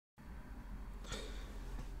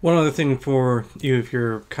One other thing for you, if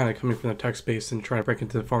you're kind of coming from the tech space and trying to break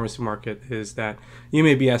into the pharmacy market, is that you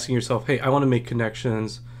may be asking yourself, "Hey, I want to make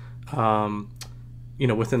connections, um,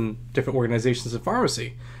 within different organizations of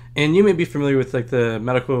pharmacy," and you may be familiar with like the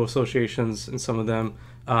medical associations and some of them.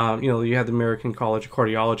 You have the American College of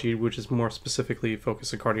Cardiology, which is more specifically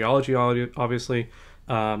focused on cardiology, obviously.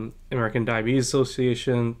 American Diabetes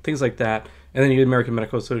Association, things like that, and then you get American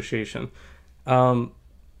Medical Association. Um,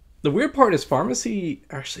 the weird part is pharmacy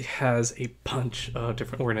actually has a bunch of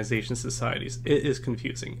different organizations, societies. It is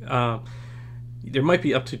confusing. There might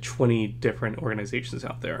be up to 20 different organizations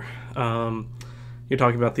out there. You're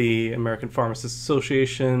talking about the American Pharmacists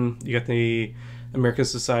Association, you got the American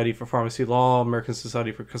Society for Pharmacy Law, American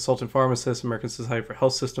Society for Consultant Pharmacists, American Society for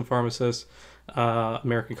Health System Pharmacists,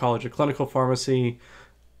 American College of Clinical Pharmacy,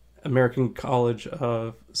 American College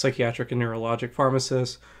of Psychiatric and Neurologic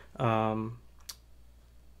Pharmacists, um,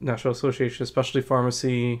 National Association of Specialty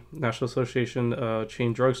Pharmacy, National Association of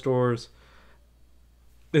Chain Drugstores.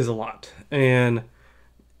 There's a lot. And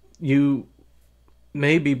you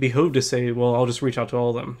may be behooved to say, well, I'll just reach out to all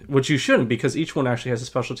of them, which you shouldn't, because each one actually has a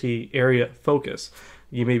specialty area focus.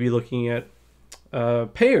 You may be looking at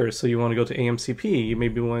payers, so you want to go to AMCP. You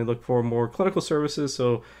maybe want to look for more clinical services,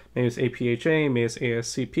 so maybe it's APHA, maybe it's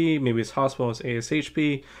ASCP, maybe it's hospital, it's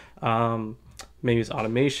ASHP, maybe it's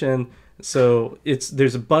automation. So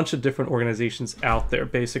there's a bunch of different organizations out there,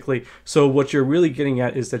 basically. So what you're really getting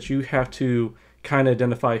at is that you have to kind of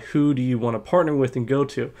identify who do you want to partner with and go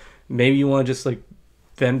to. Maybe you want to just like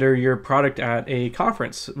vendor your product at a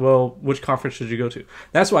conference. Well, which conference should you go to?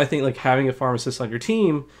 That's why I think like having a pharmacist on your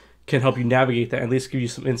team can help you navigate that, at least give you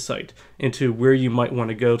some insight into where you might want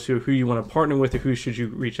to go to, who you want to partner with, or who should you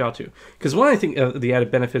reach out to. Because one, I think the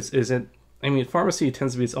added benefits isn't, pharmacy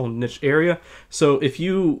tends to be its own niche area. So if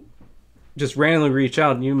you just randomly reach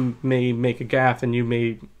out, you may make a gaffe and you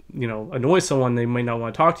may, annoy someone. They might not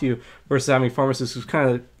want to talk to you, versus having pharmacists who's kind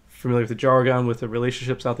of familiar with the jargon, with the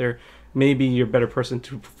relationships out there. Maybe you're a better person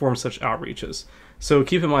to perform such outreaches. So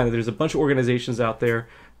keep in mind that there's a bunch of organizations out there.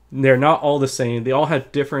 They're not all the same. They all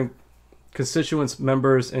have different constituents,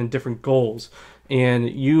 members, and different goals. And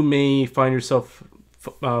you may find yourself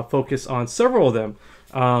focused on several of them,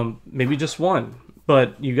 maybe just one.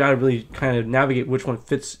 But you got to really kind of navigate which one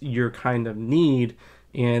fits your kind of need.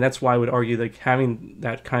 And that's why I would argue like having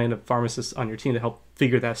that kind of pharmacist on your team to help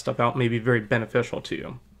figure that stuff out may be very beneficial to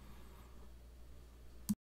you.